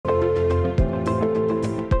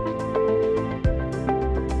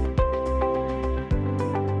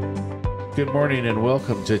Good morning and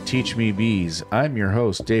welcome to Teach Me Bees. I'm your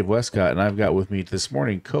host, Dave Wescott, and I've got with me this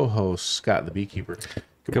morning co-host Scott the Beekeeper.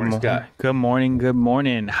 Good morning, Scott. Good morning. Good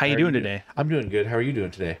morning. How you doing today? I'm doing good. How are you doing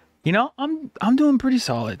today? You know, I'm doing pretty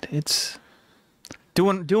solid. It's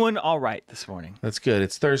doing all right this morning. That's good.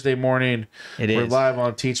 It's Thursday morning. We're live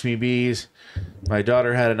on Teach Me Bees. My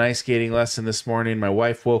daughter had an ice skating lesson this morning. My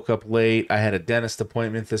wife woke up late. I had a dentist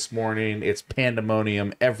appointment this morning. It's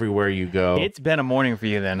pandemonium everywhere you go. It's been a morning for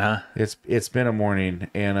you then, huh? It's been a morning.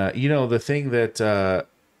 And, you know, the thing that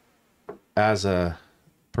as a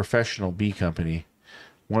professional bee company,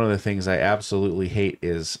 one of the things I absolutely hate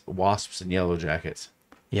is wasps and yellow jackets.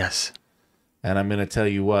 Yes. And I'm going to tell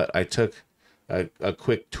you what, I took a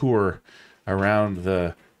quick tour around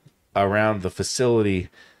the facility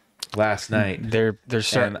last night. They're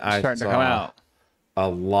starting to come out. A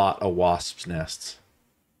lot of wasps' nests.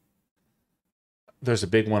 There's a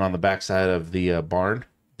big one on the backside of the barn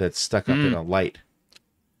that's stuck up in a light.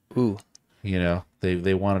 Ooh. You know,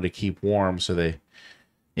 they wanted to keep warm, so they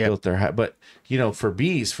built their but you know, for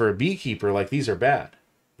bees, for a beekeeper, like, these are bad.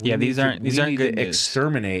 These aren't good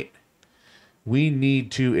news. We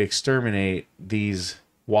need to exterminate these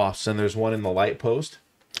wasps, and there's one in the light post.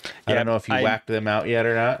 I don't know if you whacked them out yet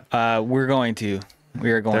or not. We're going to.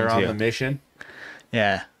 They're on the mission.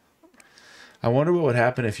 Yeah. I wonder what would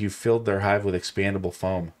happen if you filled their hive with expandable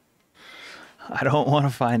foam. I don't want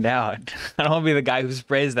to find out. I don't want to be the guy who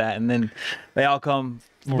sprays that, and then they all come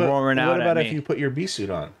roaring out at me. What about if you put your bee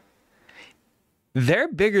suit on? They're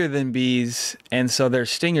bigger than bees, and so their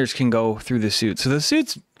stingers can go through the suit. So the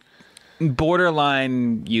suit's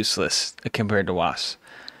borderline useless compared to wasps.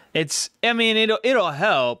 It'll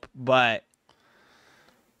help, but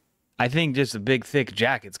I think just a big thick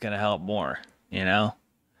jacket's gonna help more, you know.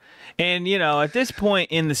 And you know, at this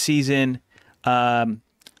point in the season, last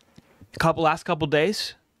couple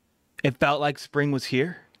days, it felt like spring was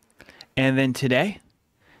here, and then today,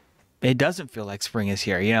 it doesn't feel like spring is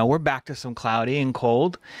here. You know, we're back to some cloudy and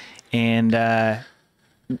cold, and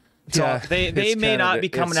so they may not be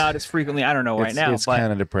coming out as frequently. I don't know right now. It's kind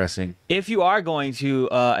of depressing. If you are going to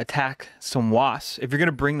attack some wasps, if you're going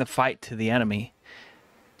to bring the fight to the enemy,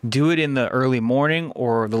 do it in the early morning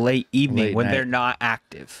or the late evening when they're not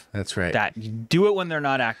active. That's right. Do it when they're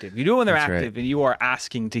not active. You do it when they're active, and you are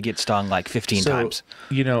asking to get stung like 15 times.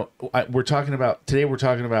 You know, we're talking about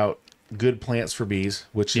good plants for bees,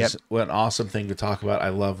 which is an awesome thing to talk about. I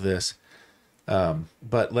love this.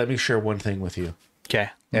 But let me share one thing with you. Okay.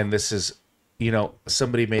 And this is, you know,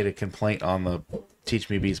 somebody made a complaint on the Teach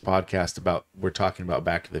Me Bees podcast about, we're talking about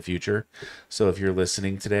Back to the Future. So if you're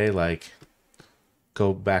listening today, like,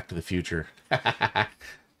 go Back to the Future.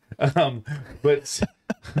 But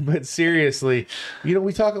seriously, you know,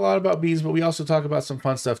 we talk a lot about bees, but we also talk about some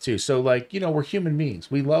fun stuff too. So, like, you know, we're human beings.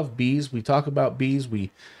 We love bees. We talk about bees. We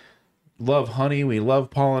love honey, we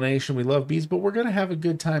love pollination, we love bees, but we're going to have a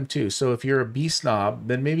good time too. So if you're a bee snob,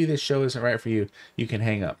 then maybe this show isn't right for you. You can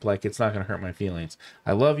hang up. Like, it's not going to hurt my feelings.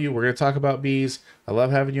 I love you. We're going to talk about bees. I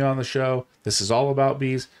love having you on the show. This is all about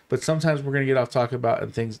bees, but sometimes we're going to get off talk about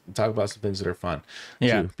some things that are fun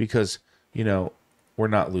too, because, you know, we're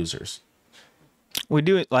not losers. We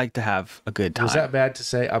do like to have a good time. Was that bad to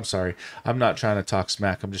say? I'm sorry. I'm not trying to talk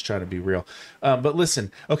smack. I'm just trying to be real. But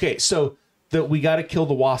listen, okay, so we got to kill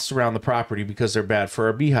the wasps around the property because they're bad for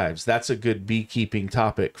our beehives. That's a good beekeeping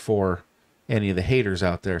topic for any of the haters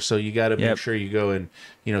out there. So you got to make sure you go and,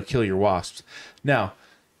 you know, kill your wasps. Now,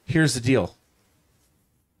 here's the deal.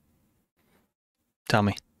 Tell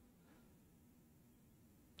me.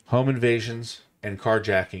 Home invasions and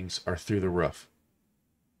carjackings are through the roof,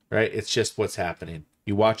 right? It's just what's happening.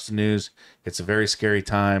 You watch the news. It's a very scary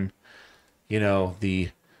time. You know,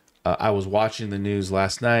 I was watching the news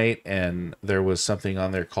last night, and there was something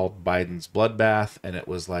on there called Biden's bloodbath, and it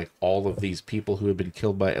was like all of these people who had been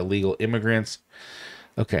killed by illegal immigrants.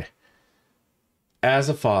 Okay. As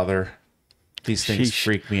a father, these things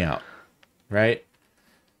freak me out, right?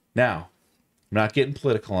 Now, I'm not getting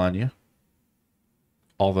political on you,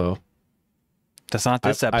 although that's not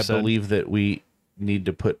this episode. I believe that we need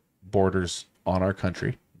to put borders on our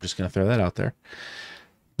country. I'm just going to throw that out there.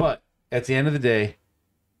 But at the end of the day,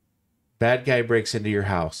 bad guy breaks into your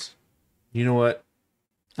house. You know what?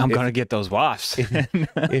 I'm going to get those wasps.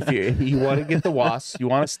 if you want to get the wasps, you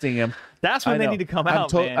want to sting them. That's when they need to come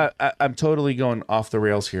out, man. I'm totally going off the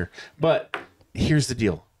rails here. But here's the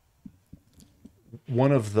deal.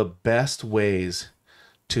 One of the best ways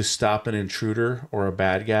to stop an intruder or a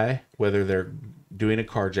bad guy, whether they're doing a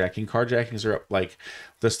carjackings are up, like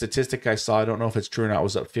the statistic I saw, I don't know if it's true or not,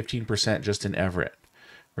 was up 15% just in Everett.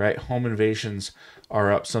 right? Home invasions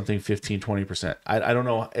are up something 15-20%. I don't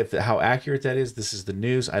know how accurate that is. This is the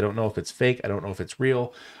news. I don't know if it's fake. I don't know if it's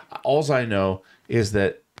real. All I know is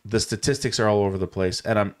that the statistics are all over the place,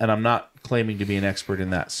 and I'm not claiming to be an expert in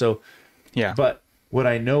that. So, Yeah. But what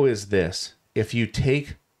I know is this: if you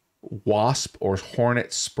take wasp or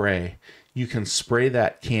hornet spray, you can spray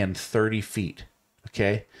that can 30 feet.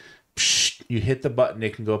 Okay, Psh, you hit the button,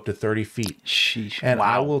 it can go up to 30 feet. Sheesh. And Wow.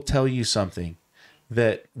 I will tell you something,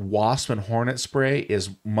 that wasp and hornet spray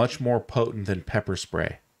is much more potent than pepper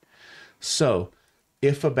spray. So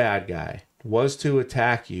if a bad guy was to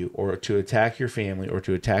attack you, or to attack your family, or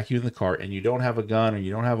to attack you in the car, and you don't have a gun or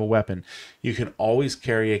you don't have a weapon, you can always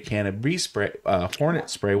carry a can of bee spray, hornet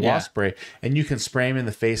spray, wasp spray, and you can spray him in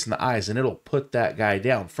the face and the eyes, and it'll put that guy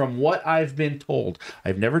down. From what I've been told,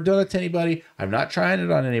 I've never done it to anybody. I'm not trying it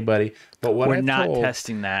on anybody. But what We're I've not told,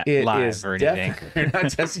 testing that it live is or anything. You're not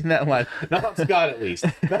testing that live. Not on Scott, at least.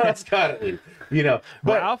 Not on Scott, at least. You know,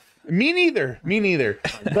 but Ralph? Me neither.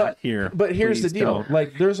 But here. But here's Please the deal: don't.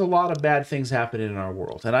 like, there's a lot of bad things happening in our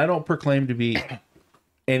world, and I don't proclaim to be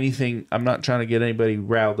anything. I'm not trying to get anybody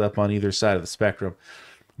riled up on either side of the spectrum.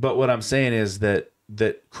 But what I'm saying is that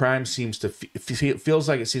crime seems to feels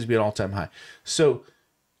like it seems to be an all-time high. So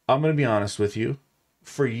I'm going to be honest with you.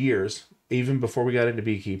 For years, even before we got into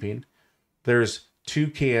beekeeping, there's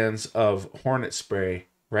 2 cans of hornet spray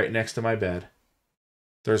right next to my bed.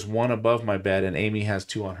 There's 1 above my bed, and Amy has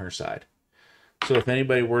 2 on her side. So if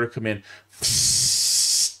anybody were to come in,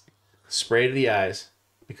 spray to the eyes,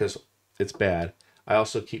 because it's bad. I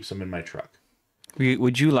also keep some in my truck.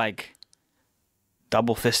 Would you like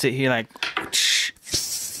double fist it here? Like,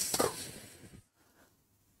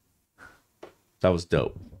 That was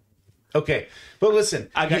dope. Okay, but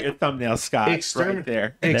listen, I got your thumbnail, Scott, right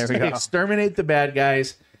there. There we go. Exterminate the bad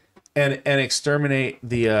guys, and exterminate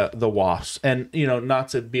the wasps. And, you know, not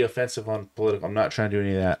to be offensive on political, I'm not trying to do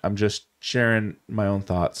any of that. I'm just sharing my own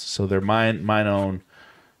thoughts, so they're mine own.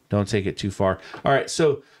 Don't take it too far. All right,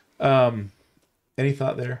 so any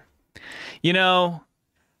thought there? You know,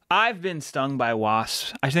 I've been stung by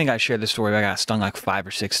wasps. I think I shared the story. I got stung like 5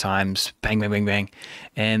 or 6 times. Bang, bang, bang, bang.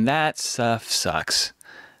 And that stuff sucks.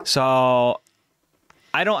 So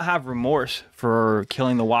I don't have remorse for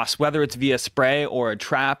killing the wasp, whether it's via spray or a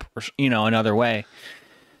trap or, you know, another way.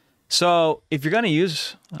 So if you're going to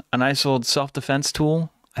use a nice old self-defense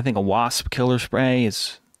tool, I think a wasp killer spray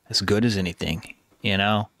is as good as anything, you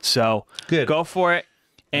know? So Good. Go for it.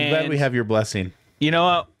 I'm And glad we have your blessing. you know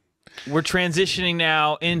what? We're transitioning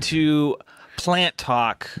now into plant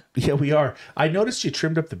talk. Yeah, we are. I noticed you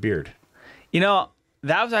trimmed up the beard. You know,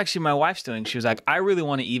 that was actually my wife's doing. She was like, I really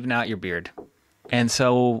want to even out your beard. And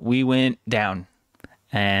so we went down,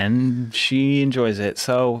 and she enjoys it.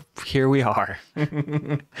 So here we are.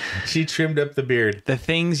 She trimmed up the beard. The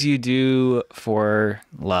things you do for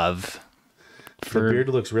love. The beard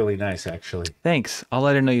looks really nice, actually. Thanks. I'll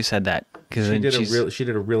let her know you said that. She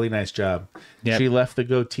did a really nice job. Yep. She left the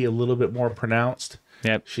goatee a little bit more pronounced.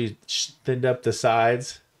 Yep. She thinned up the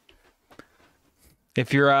sides.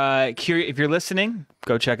 If you're curious, if you're listening,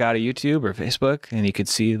 go check out a YouTube or Facebook, and you could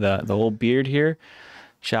see the old beard here.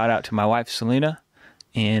 Shout out to my wife Selena,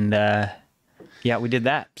 and yeah, we did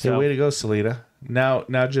that. So way to go, Selena. Now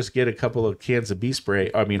just get a couple of cans of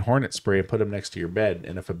hornet spray, and put them next to your bed.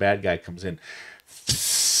 And if a bad guy comes in,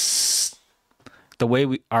 the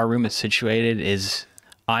way our room is situated is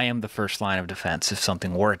I am the first line of defense if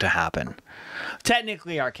something were to happen.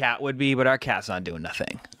 Technically, our cat would be, but our cat's not doing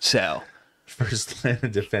nothing. So. first line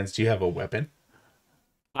of defense, do you have a weapon?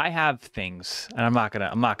 I have things, and I'm not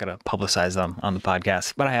gonna publicize them on the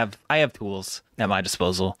podcast, but I have tools at my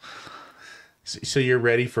disposal. So you're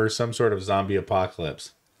ready for some sort of zombie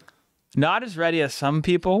apocalypse? Not as ready as some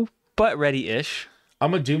people, but ready-ish.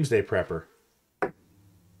 I'm a doomsday prepper.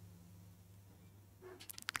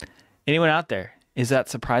 Anyone out there? Is that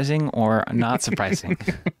surprising or not surprising?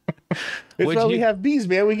 That's why we have bees,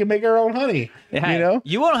 man. We can make our own honey. Yeah, you know,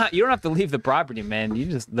 you don't have to leave the property, man. You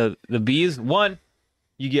just the bees. 1,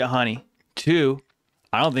 you get honey. 2,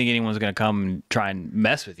 I don't think anyone's gonna come and try and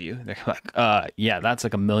mess with you. They're like, yeah, that's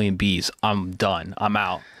like 1 million bees. I'm done. I'm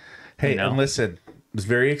out. hey, you know? and listen, it's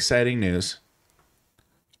very exciting news.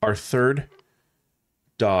 Our 3rd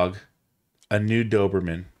dog, a new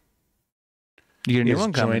Doberman, You get a new is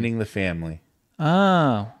one coming. joining the family.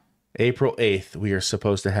 Oh, April 8th, we are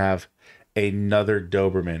supposed to have another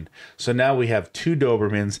Doberman. So now we have 2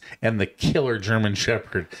 Dobermans and the killer German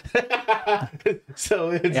Shepherd. So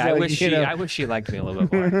it's yeah. like, I wish she liked me a little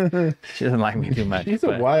bit more. She doesn't like me too much. She's a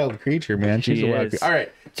but wild creature, man. She's She a wild is. creature. All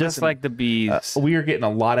right. Just like the bees. We are getting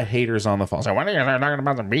a lot of haters on the phone. So, why are you talking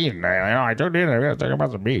about the bees? I told you to talk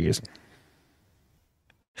about the bees.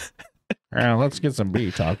 Let's get some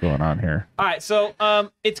bee talk going on here. All right, so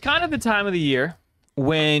it's kind of the time of the year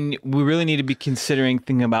when we really need to be considering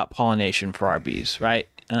thinking about pollination for our bees, right?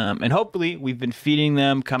 And hopefully we've been feeding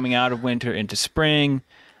them coming out of winter into spring,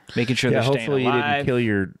 making sure they're staying alive. Hopefully you didn't kill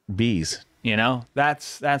your bees. You know,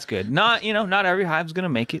 that's good. Not every hive's gonna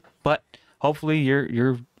make it, but hopefully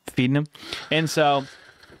you're feeding them. And so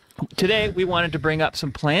today we wanted to bring up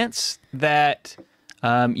some plants that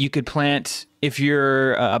you could plant if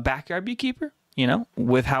you're a backyard beekeeper, you know,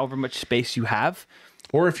 with however much space you have.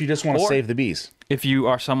 Or if you just want to save the bees. If you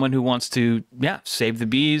are someone who wants to, save the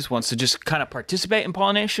bees, wants to just kind of participate in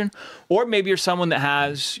pollination, or maybe you're someone that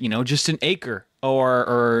has, you know, just an acre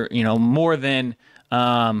or you know, more than,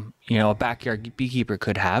 you know, a backyard beekeeper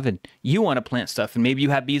could have, and you want to plant stuff, and maybe you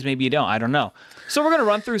have bees, maybe you don't. I don't know. So we're going to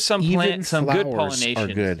run through some plants, some good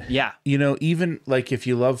pollination. Are good. Yeah. You know, even like if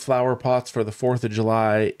you love flower pots for the 4th of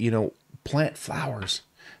July, you know, plant flowers.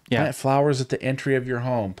 Yeah. Plant flowers at the entry of your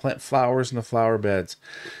home. Plant flowers in the flower beds.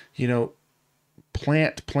 You know,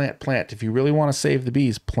 plant. If you really want to save the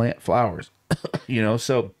bees, plant flowers. You know,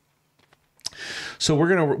 so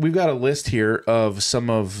we've got a list here of some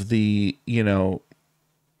of the, you know,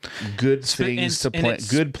 good things to plant.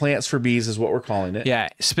 Good plants for bees is what we're calling it. Yeah,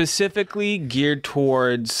 specifically geared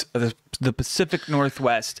towards the Pacific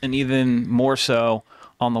Northwest, and even more so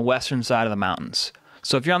on the western side of the mountains.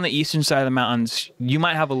 So if you're on the eastern side of the mountains, you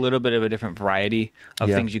might have a little bit of a different variety of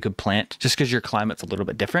things you could plant, just because your climate's a little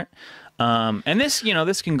bit different. And this, you know,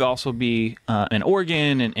 this can also be in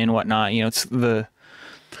Oregon and whatnot. You know, it's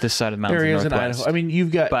this side of the mountains. Areas in Idaho. I mean,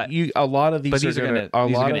 you've got a lot of these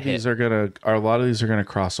are gonna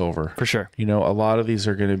cross over for sure. You know, a lot of these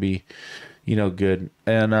are gonna be, you know, good,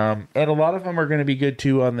 and a lot of them are gonna be good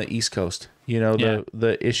too on the East Coast. You know,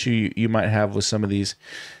 the issue you might have with some of these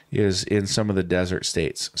is in some of the desert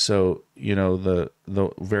states. So, you know, the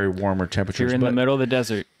very warmer temperatures. If you're in the middle of the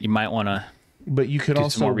desert, you might want to. But you can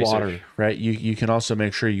also water, right? You can also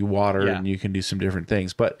make sure you water, and you can do some different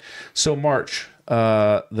things. But so March,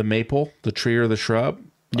 the maple, the tree or the shrub,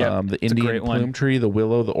 the Indian plume tree, the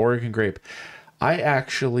willow, the Oregon grape. I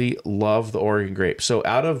actually love the Oregon grape. So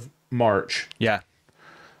out of March,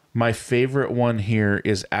 my favorite one here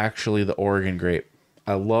is actually the Oregon grape.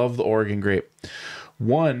 I love the Oregon grape.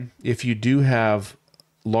 One, if you do have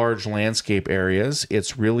large landscape areas,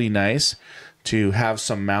 it's really nice to have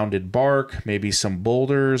some mounded bark, maybe some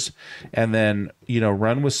boulders, and then, you know,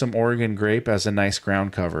 run with some Oregon grape as a nice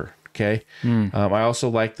ground cover. Okay. I also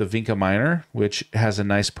like the Vinca minor, which has a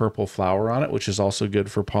nice purple flower on it, which is also good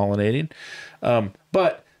for pollinating.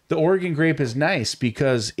 But the Oregon grape is nice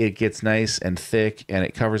because it gets nice and thick, and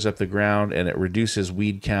it covers up the ground, and it reduces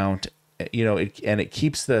weed count, you know, and it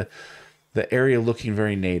keeps the area looking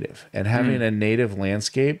very native, and having a native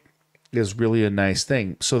landscape is really a nice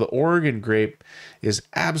thing. So the Oregon grape is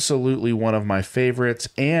absolutely one of my favorites,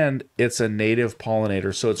 and it's a native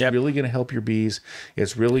pollinator. So it's really going to help your bees.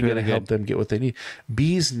 It's really going to help them get what they need.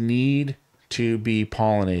 Bees need to be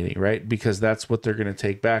pollinating, right? Because that's what they're going to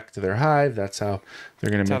take back to their hive. That's how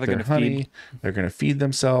they're going to make their honey. They're going to feed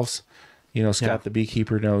themselves. You know, Scott the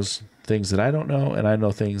beekeeper knows things that I don't know, and I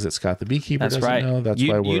know things that Scott the beekeeper doesn't know. That's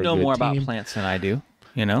why we're a good more team. About plants than I do,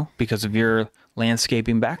 you know, because of your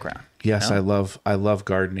landscaping background. Yes, you know? I love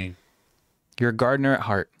gardening. You're a gardener at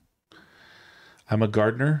heart. I'm a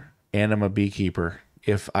gardener and I'm a beekeeper.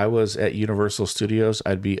 If I was at Universal Studios,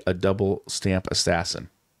 I'd be a double stamp assassin.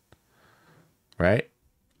 Right?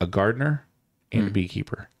 A gardener and a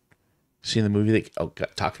beekeeper. Seen the movie?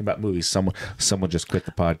 Talking about movies. Someone just quit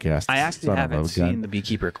the podcast. I actually haven't seen The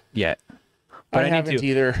Beekeeper yet. But I haven't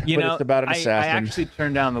either. You know, it's about an assassin. I actually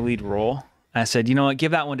turned down the lead role. I said, you know what?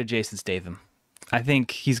 Give that one to Jason Statham. I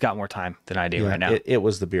think he's got more time than I do right now. It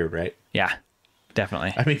was the beard, right? Yeah,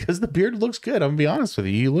 definitely. I mean, because the beard looks good. I'm going to be honest with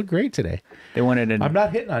you. You look great today. They wanted I'm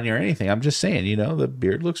not hitting on you or anything. I'm just saying, you know, the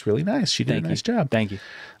beard looks really nice. She did a nice job. Thank you.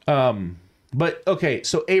 But, okay,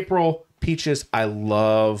 so April, peaches. I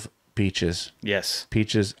love peaches. Yes.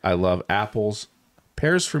 Peaches. I love apples.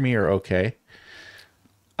 Pears for me are okay.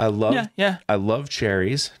 I love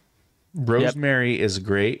cherries. Rosemary is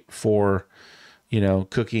great for, you know,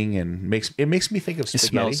 cooking, and makes me think of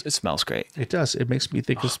spaghetti. It smells great. It does. It makes me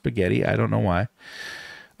think of spaghetti. I don't know why.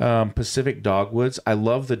 Pacific dogwoods. I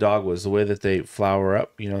love the dogwoods, the way that they flower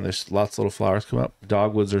up. You know, there's lots of little flowers come up.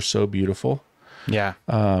 Dogwoods are so beautiful. Yeah.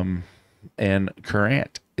 And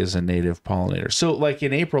currant is a native pollinator. So like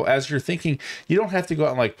in April, as you're thinking, you don't have to go out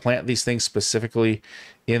and like plant these things specifically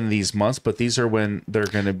in these months, but these are when they're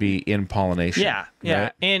going to be in pollination. Yeah, yeah.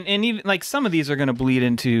 Right? And even like some of these are going to bleed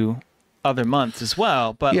into other months as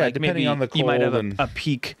well, but Yeah, like depending maybe on the you might have cold and a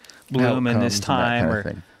peak bloom in this outcomes and that time, kind of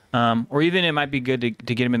thing. or even it might be good to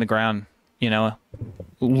get them in the ground,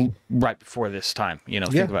 right before this time.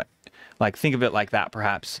 Think of it like that,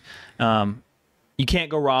 perhaps. You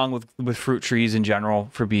can't go wrong with fruit trees in general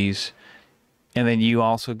for bees, and then you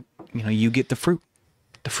also, you get the fruit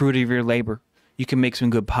of your labor. You can make some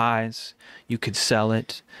good pies. You could sell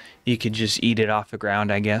it. You could just eat it off the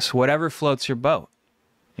ground, I guess. Whatever floats your boat.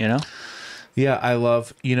 Yeah, I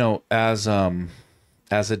love, as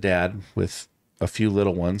a dad with a few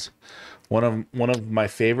little ones, one of my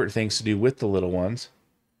favorite things to do with the little ones.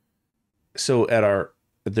 So at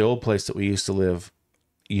the old place that we used to live,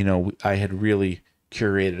 I had really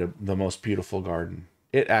curated the most beautiful garden.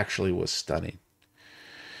 It actually was stunning.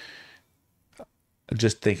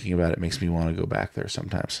 Just thinking about it makes me want to go back there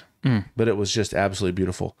sometimes. But it was just absolutely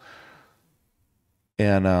beautiful.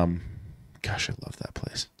 And gosh, I love that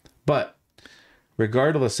place. But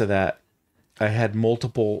regardless of that, I had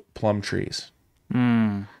multiple plum trees.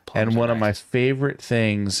 And one of my favorite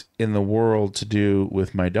things in the world to do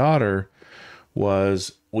with my daughter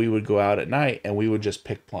was we would go out at night and we would just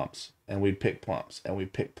pick plums. And we'd pick plums and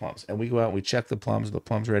we'd pick plums. And we go out and we check the plums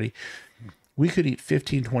ready. We could eat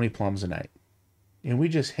 15, 20 plums a night. And we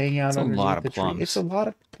just hang out underneath the tree. It's a lot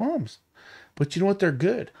of plums. But you know what? They're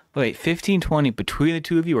good. Wait, 15, 20 between the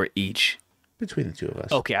two of you or each? Between the two of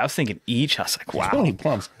us. Okay, I was thinking each. I was like, wow. 20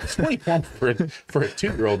 plums. 20 plums for a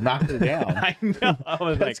 2-year-old. Knock her down. I know. I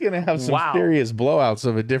was That's going to have some serious blowouts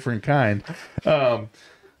of a different kind. But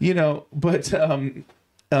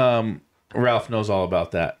Ralph knows all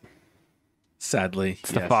about that. Sadly.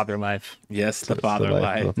 It's the father life. Yes, the father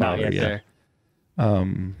life. Not yet there.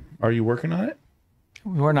 Are you working on it?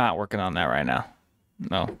 We're not working on that right now.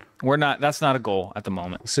 No, we're not. That's not a goal at the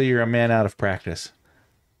moment. So you're a man out of practice.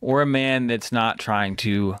 We're a man that's not trying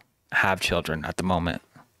to have children at the moment.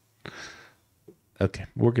 Okay,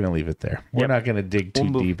 we're going to leave it there. We're not going to dig too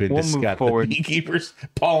deep into Scott the beekeeper's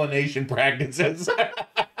pollination practices.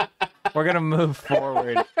 We're going to move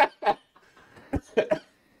forward.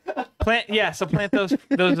 Plant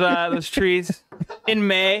those trees in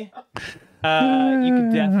May. You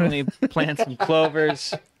can definitely plant some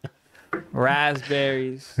clovers,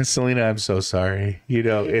 raspberries. Selena, I'm so sorry.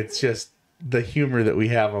 It's just the humor that we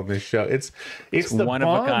have on this show. It's the one of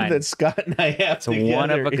a bond kind that Scott and I have together. One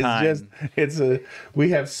of a kind. We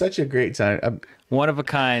have such a great time. One of a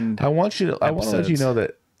kind. I want to let you know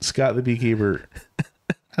that Scott the beekeeper,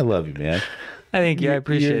 I love you, man. I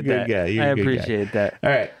appreciate that. You're a good appreciate guy. that. All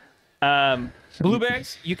right.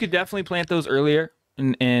 Blueberries, you could definitely plant those earlier,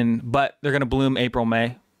 but they're gonna bloom April,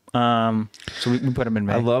 May. So we can put them in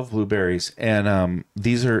May. I love blueberries, and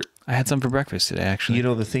these are. I had some for breakfast today, actually.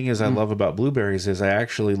 The thing I love about blueberries is I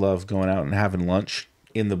actually love going out and having lunch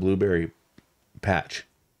in the blueberry patch.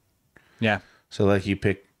 Yeah. So like you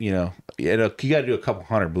pick, you got to do a couple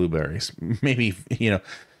hundred blueberries, maybe,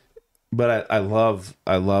 But I love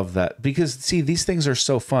that because see, these things are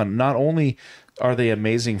so fun. Not only are they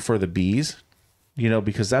amazing for the bees,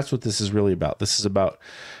 because that's what this is really about. This is about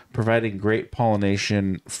providing great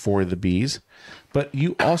pollination for the bees, but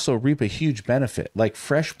you also reap a huge benefit. Like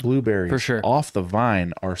fresh blueberries for sure off the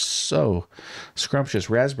vine are so scrumptious.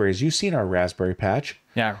 Raspberries, you've seen our raspberry patch.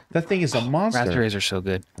 Yeah. That thing is a monster. Raspberries are so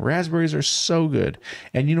good. Raspberries are so good.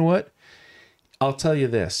 And you know what? I'll tell you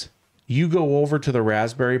this. You go over to the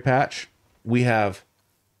raspberry patch, we have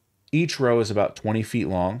each row is about 20 feet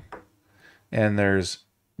long, and there's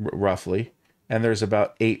roughly, and there's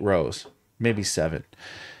about 8 rows, maybe 7.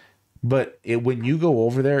 But when you go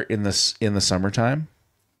over there in the summertime,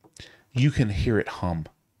 you can hear it hum.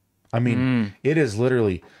 I mean, it is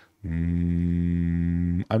literally.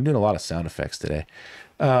 I'm doing a lot of sound effects today,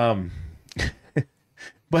 but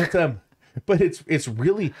it's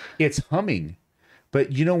really humming.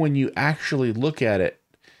 But when you actually look at it,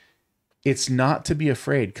 it's not to be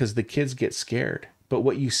afraid because the kids get scared. But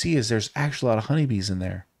what you see is there's actually a lot of honeybees in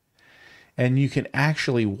there. And you can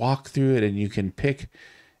actually walk through it and you can pick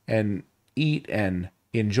and eat and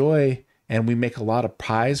enjoy. And we make a lot of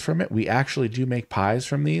pies from it. We actually do make pies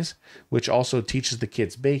from these, which also teaches the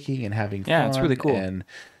kids baking and having fun. Yeah, it's really cool. And,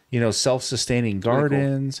 self-sustaining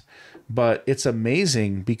gardens. Really cool. But it's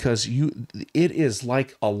amazing because it is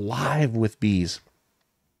like alive with bees.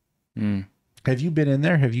 Have you been in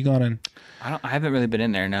there? Have you gone in? I haven't really been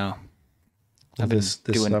in there. No. I've been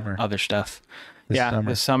doing summer. Other stuff.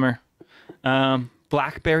 This summer.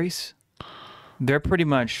 Blackberries. They're pretty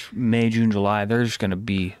much May, June, July. They're just going to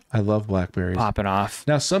be I love blackberries. popping off.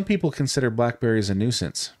 Now, some people consider blackberries a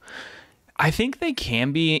nuisance. I think they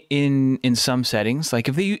can be in some settings. Like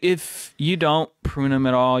if you don't prune them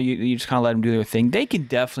at all, you just kind of let them do their thing. They can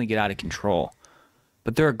definitely get out of control.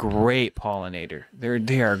 But they're a great pollinator. They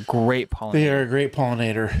are a great pollinator. They are a great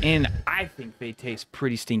pollinator. And I think they taste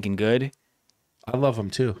pretty stinking good. I love them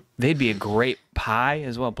too. They'd be a great pie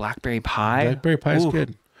as well. Blackberry pie. Blackberry pie is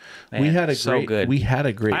good. Man, we had a so great, good. We had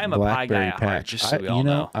a great I'm a pie blackberry guy at heart, patch. just so we all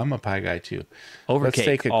know. I'm a pie guy too. Over Let's cake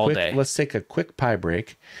take a all quick, day. Let's take a quick pie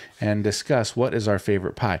break and discuss what is our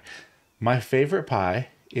favorite pie. My favorite pie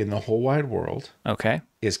in the whole wide world Okay.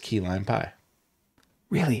 is key lime pie.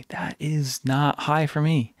 Really, that is not high for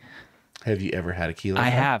me. Have you ever had a key lime I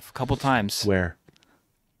pie? have a couple times Where?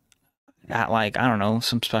 at like, I don't know,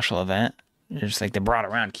 some special event. It's just like they brought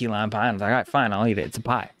around key lime pie and I was like, all right, fine, I'll eat it. It's a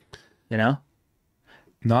pie. You know?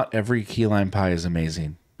 Not every key lime pie is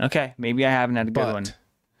amazing. Okay, maybe I haven't had a good But one.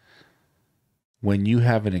 when you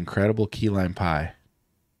have an incredible key lime pie,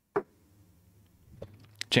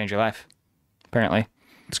 Change your life, apparently.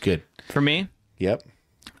 it's good. For me, Yep.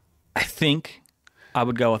 I think I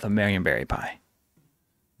would go with a Marionberry pie.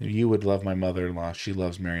 You would love my mother-in-law. She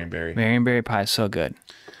loves Marionberry. Marionberry pie is so good.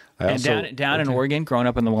 I And also, down in Oregon, growing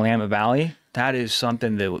up in the Willamette Valley, that is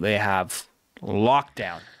something that they have locked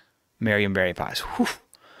down. Marionberry pies. Whew.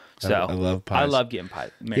 So I love pies. I love getting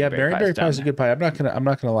pie. Yeah, Marionberry pie is a good pie. I'm not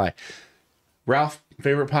gonna lie. Ralph,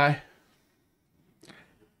 favorite pie?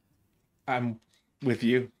 I'm with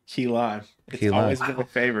you. Key lime. It's Key lime. always been a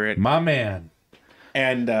favorite. My man.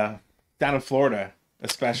 And down in Florida,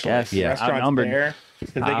 especially. Yes, yeah. Restaurants Outnumbered. there,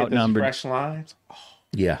 because they get those Outnumbered. fresh limes.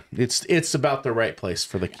 Yeah, it's about the right place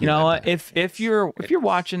for the key You know lime what? pie. If you're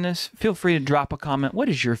watching this, feel free to drop a comment. What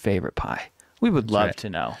is your favorite pie? We would love right. to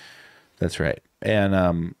know. That's right.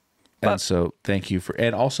 And so thank you for,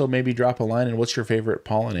 and also maybe drop a line. And what's your favorite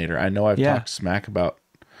pollinator? I know I've Yeah. talked smack about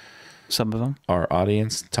Some of them. our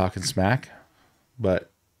audience talking smack,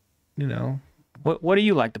 but you know, What do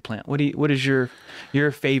you like to plant? What is your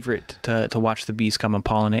favorite to watch the bees come and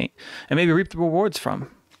pollinate and maybe reap the rewards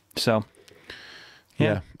from? So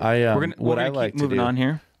yeah, I we're gonna keep moving on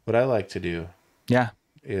here. What I like to do Yeah,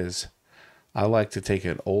 is I like to take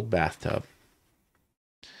an old bathtub.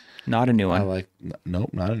 not a new one. Nope,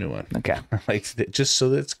 not a new one. Okay. Just so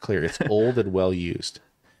that it's clear, it's old and well used.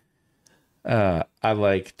 I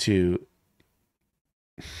like to,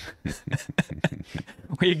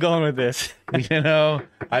 Where are you going with this? you know,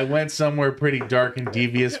 I went somewhere pretty dark and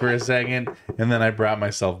devious for a second, and then I brought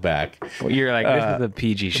myself back. Well, you're like, this is a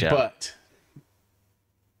PG show. But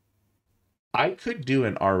I could do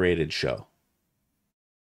an R-rated show.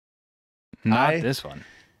 Not this one.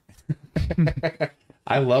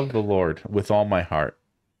 I love the Lord with all my heart,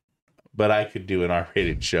 but I could do an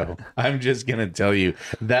R-rated show. I'm just gonna tell you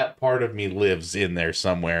that part of me lives in there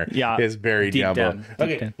somewhere. Yeah, Is buried deep down below. down, deep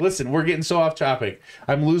Okay, down. listen, we're getting so off topic.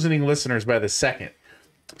 I'm losing listeners by the second.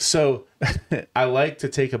 So I like to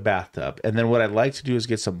take a bathtub, and then what I like to do is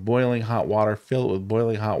get some boiling hot water, fill it with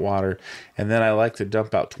boiling hot water, and then I like to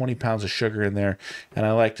dump out 20 pounds of sugar in there, and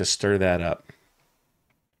I like to stir that up.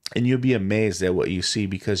 And you'll be amazed at what you see,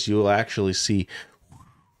 because you'll actually see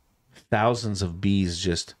thousands of bees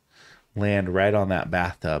just land right on that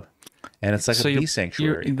bathtub. And it's like a bee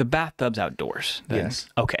sanctuary. The bathtub's outdoors. Then. Yes.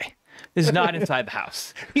 Okay. This is not inside the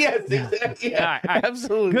house. Yes, exactly. Yeah, All right.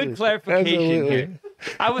 absolutely. Good clarification Absolutely. here.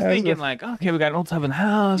 I was thinking like, okay, we got an old tub in the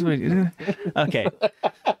house. Okay.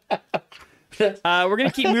 We're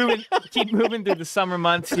gonna keep moving through the summer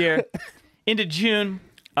months here into June.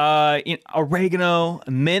 Oregano,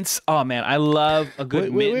 mints. Oh man, I love a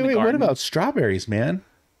good mint in the What garden. about strawberries, man?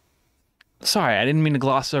 Sorry, I didn't mean to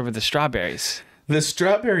gloss over the strawberries. The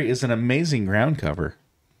strawberry is an amazing ground cover.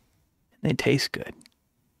 They taste good.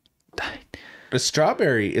 The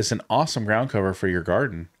strawberry is an awesome ground cover for your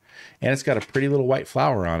garden, and it's got a pretty little white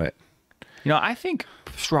flower on it. You know, I think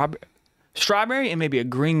strawberry and maybe a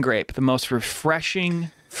green grape, the most refreshing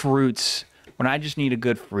fruits when I just need a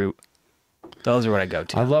good fruit. Those are what I go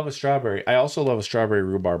to. I love a strawberry. I also love a strawberry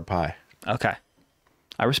rhubarb pie. Okay.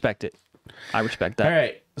 I respect it. I respect that. All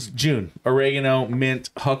right, June. Oregano, mint,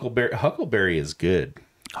 huckleberry. Huckleberry is good.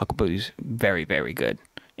 Huckleberry's very, very good.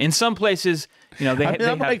 In some places, you know,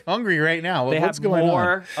 I'm like hungry right now. they What's have going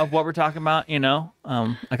more on? of what we're talking about, you know.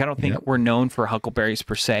 Like I don't think we're known for huckleberries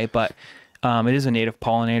per se, but it is a native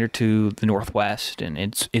pollinator to the Northwest, and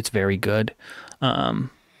it's very good.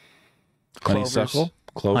 Honeysuckle,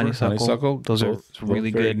 clover, honeysuckle. Those are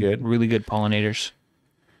really very good, really good pollinators.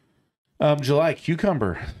 July,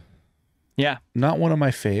 cucumber. Yeah. Not one of my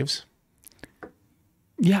faves.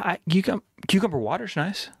 Yeah, Cucumber water's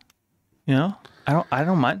nice. You know, I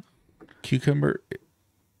don't mind. Cucumber.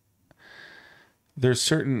 There's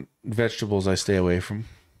certain vegetables I stay away from.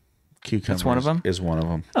 Cucumber That's one of them? is one of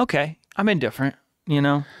them. Okay, I'm indifferent. You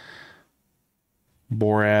know,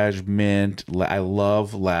 Borage, mint. I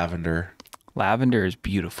love lavender. lavender is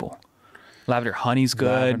beautiful. Lavender honey's good.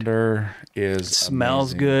 Lavender is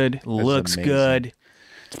Smells amazing. good. It's Looks amazing. good.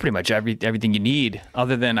 It's pretty much everything you need,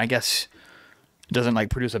 other than I guess it doesn't like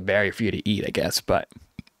produce a berry for you to eat. I guess, but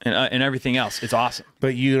and everything else, it's awesome.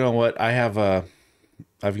 But you know what? I got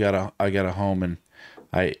a home, and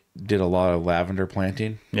I did a lot of lavender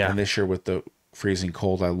planting. Yeah. And this year with the freezing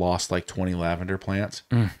cold, I lost like 20 lavender plants.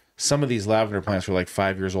 Some of these lavender plants were like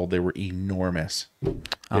 5 years old. They were enormous. It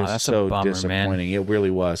was that's a so bummer, man. disappointing. It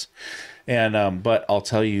really was. And but I'll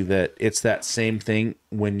tell you that it's that same thing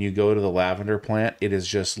when you go to the lavender plant. It is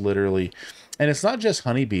just literally, and it's not just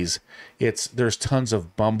honeybees. There's tons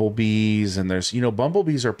of bumblebees, and there's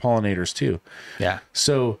bumblebees are pollinators too. Yeah,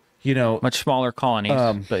 So much smaller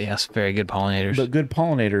colonies, but yes, very good pollinators. but good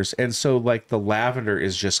pollinators. And so like the lavender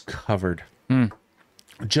is just covered,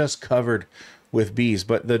 with bees.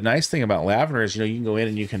 But the nice thing about lavender is, you can go in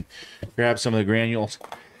and you can grab some of the granules.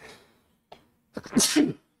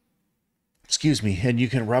 Excuse me. And you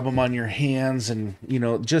can rub them on your hands, and,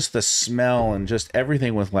 just the smell and just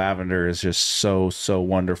everything with lavender is just so, so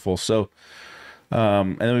wonderful. So,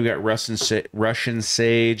 and then we've got Russian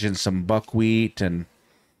sage and some buckwheat. And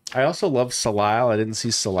I also love salal. I didn't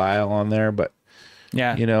see salal on there, but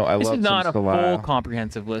yeah, I this love is not a some full salal.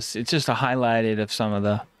 comprehensive list. It's just a highlighted of some of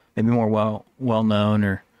the maybe more well known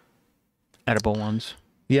or edible ones.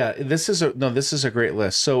 Yeah, this is a great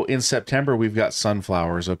list. So in September we've got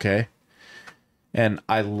sunflowers, okay? And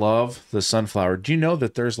I love the sunflower. Do you know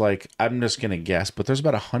that there's I'm just gonna guess, but there's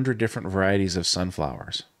about 100 different varieties of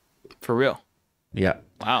sunflowers. For real. Yeah.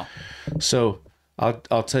 Wow. So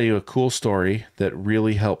I'll tell you a cool story that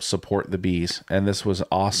really helps support the bees, and this was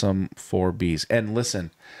awesome for bees. And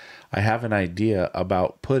listen, I have an idea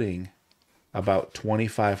about putting about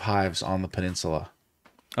 25 hives on the peninsula.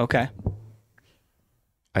 Okay.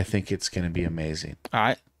 I think it's going to be amazing. All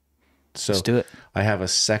right. So Let's do it. I have a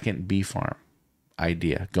second bee farm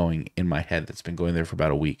idea going in my head that's been going there for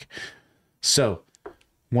about a week. So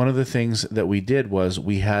one of the things that we did was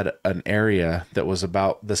we had an area that was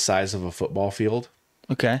about the size of a football field,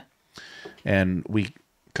 Okay. and we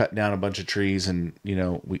cut down a bunch of trees, and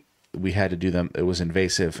we had to do them. It was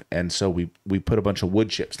invasive, and so we put a bunch of wood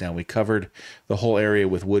chips down. We covered the whole area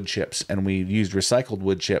with wood chips, and we used recycled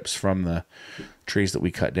wood chips from the trees that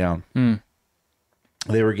we cut down.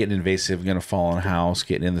 They were getting invasive, going to fall on a house,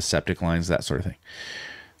 getting in the septic lines, that sort of thing.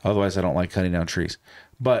 Otherwise, I don't like cutting down trees.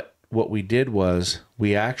 But what we did was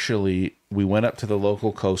we went up to the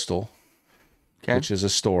local Coastal, Okay. which is a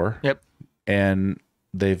store. Yep. And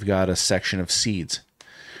they've got a section of seeds.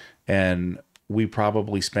 And we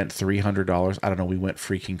probably spent $300. I don't know. We went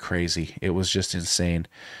freaking crazy. It was just insane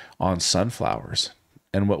on sunflowers.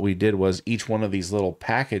 And what we did was each one of these little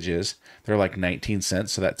packages, they're like 19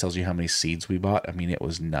 cents. So that tells you how many seeds we bought. I mean, it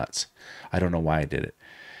was nuts. I don't know why I did it.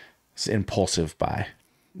 It's impulsive buy.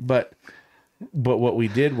 But what we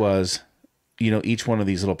did was, each one of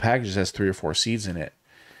these little packages has 3 or 4 seeds in it.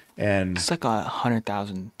 And It's like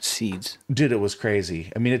 100,000 seeds. dude, it was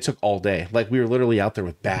crazy. I mean, it took all day. Like we were literally out there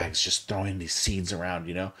with bags, just throwing these seeds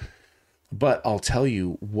around, But I'll tell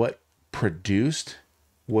you what produced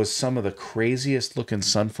was some of the craziest looking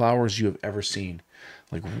sunflowers you have ever seen.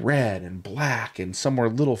 Like red and black, and some were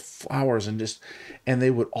little flowers, and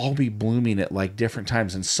they would all be blooming at like different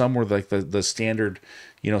times. And some were like the standard,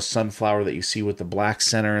 sunflower that you see with the black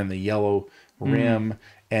center and the yellow rim.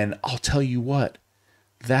 And I'll tell you what,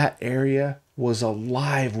 that area was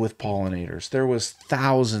alive with pollinators. There was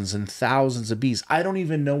thousands and thousands of bees. I don't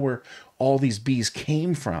even know where all these bees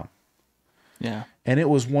came from. Yeah. And it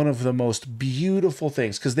was one of the most beautiful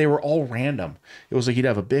things because they were all random. It was like you'd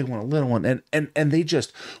have a big one, a little one, and they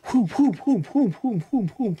just whoom, whoom, whoom, whoom, whoom, whoom,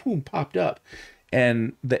 whoom, whoom, popped up.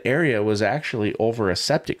 And the area was actually over a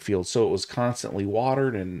septic field, so it was constantly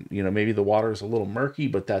watered, and maybe the water is a little murky,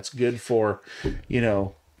 but that's good for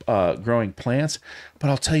growing plants.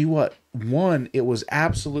 But I'll tell you what, one, it was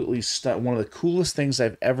absolutely one of the coolest things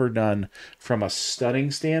I've ever done from a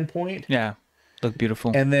stunning standpoint. Yeah. Look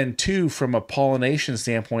beautiful. And then two, from a pollination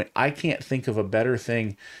standpoint, I can't think of a better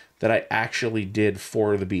thing that I actually did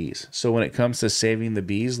for the bees. So when it comes to saving the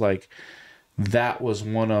bees, like that was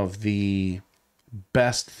one of the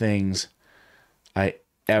best things I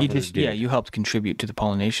ever did. Yeah, you helped contribute to the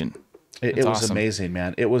pollination. It was awesome. amazing,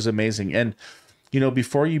 man. It was amazing. And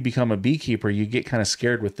before you become a beekeeper, you get kind of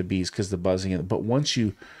scared with the bees because the buzzing. But once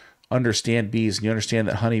you understand bees and you understand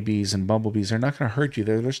that honeybees and bumblebees are not going to hurt you.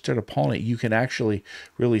 They're just there to pollinate. You can actually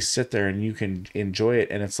really sit there and you can enjoy it.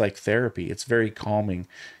 And it's like therapy. It's very calming.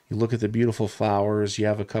 You look at the beautiful flowers, you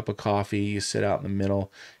have a cup of coffee, you sit out in the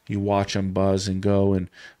middle, you watch them buzz and go and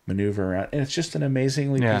maneuver around. And it's just an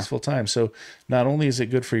amazingly peaceful time. So not only is it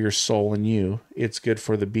good for your soul and you, it's good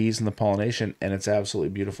for the bees and the pollination, and it's absolutely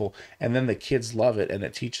beautiful. And then the kids love it, and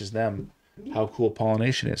it teaches them how cool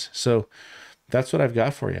pollination is. So that's what I've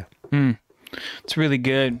got for you. It's really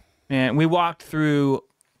good. And we walked through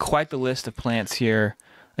quite the list of plants here.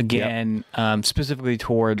 Again, specifically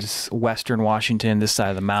towards Western Washington, this side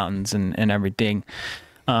of the mountains and everything.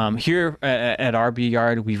 Here at our bee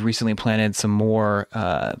yard, we've recently planted some more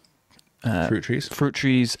fruit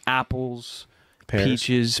trees, apples,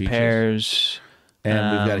 peaches, pears.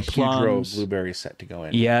 And we've got a huge plums. row of blueberries set to go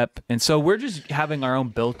in. Yep. And so we're just having our own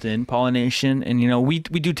built-in pollination. And, we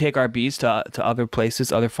do take our bees to other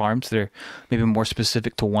places, other farms that are maybe more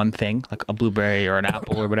specific to one thing, like a blueberry or an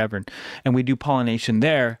apple or whatever. And we do pollination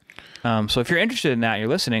there. So if you're interested in that, you're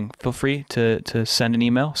listening, feel free to send an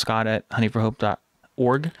email,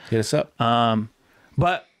 scott@honeyforhope.org. Hit us up.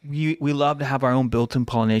 But we love to have our own built-in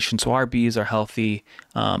pollination, so our bees are healthy.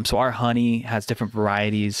 So our honey has different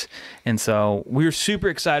varieties, and so we're super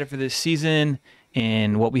excited for this season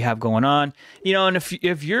and what we have going on. And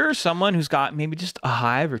if you're someone who's got maybe just a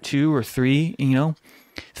hive or two or three,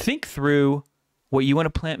 think through what you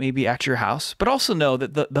want to plant maybe at your house, but also know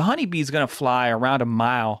that the honeybee is going to fly around a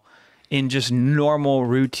mile in just normal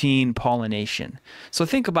routine pollination. So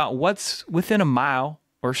think about what's within a mile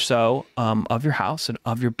or so of your house and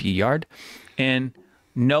of your bee yard, and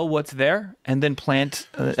know what's there, and then plant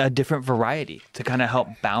a different variety to kind of help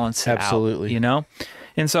balance it out.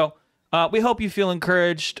 And so we hope you feel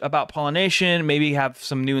encouraged about pollination, maybe have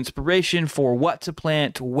some new inspiration for what to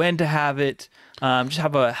plant, when to have it, just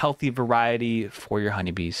have a healthy variety for your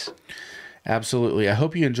honeybees. Absolutely. I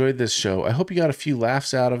hope you enjoyed this show. I hope you got a few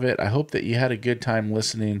laughs out of it. I hope that you had a good time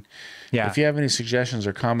listening. Yeah. If you have any suggestions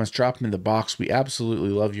or comments, drop them in the box. We absolutely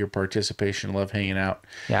love your participation. Love hanging out.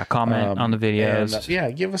 Yeah, comment on the videos.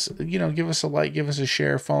 And, give us a like, give us a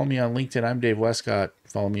share. Follow me on LinkedIn. I'm Dave Wescott.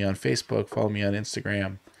 Follow me on Facebook. Follow me on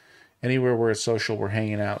Instagram. Anywhere we're social, we're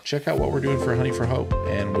hanging out. Check out what we're doing for Honey for Hope,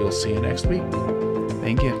 and we'll see you next week.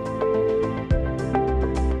 Thank you.